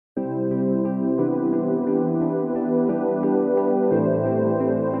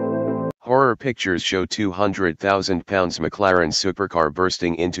Horror pictures show £200,000 McLaren supercar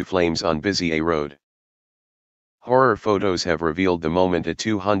bursting into flames on busy A road. Horror photos have revealed the moment a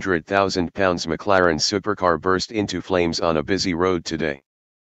 £200,000 McLaren supercar burst into flames on a busy road today.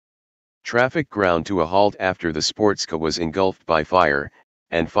 Traffic ground to a halt after the sports car was engulfed by fire,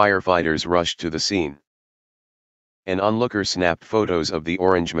 and firefighters rushed to the scene. An onlooker snapped photos of the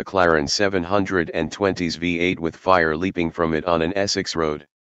orange McLaren 720's V8 with fire leaping from it on an Essex road.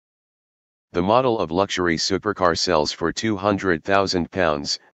 The model of luxury supercar sells for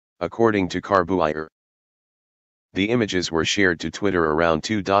 £200,000, according to Carbuyer. The images were shared to Twitter around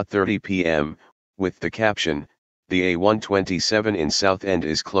 2:30 p.m., with the caption, "The A127 in Southend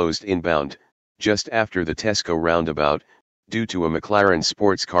is closed inbound, just after the Tesco roundabout, due to a McLaren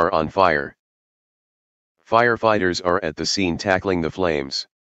sports car on fire." Firefighters are at the scene tackling the flames.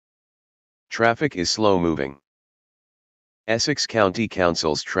 Traffic is slow moving. Essex County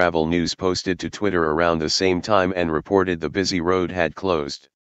Council's Travel News posted to Twitter around the same time and reported the busy road had closed.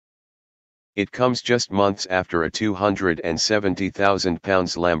 It comes just months after a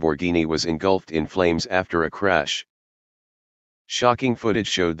 £270,000 Lamborghini was engulfed in flames after a crash. Shocking footage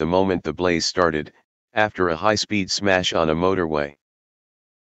showed the moment the blaze started, after a high-speed smash on a motorway.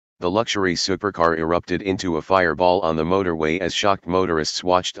 The luxury supercar erupted into a fireball on the motorway as shocked motorists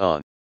watched on.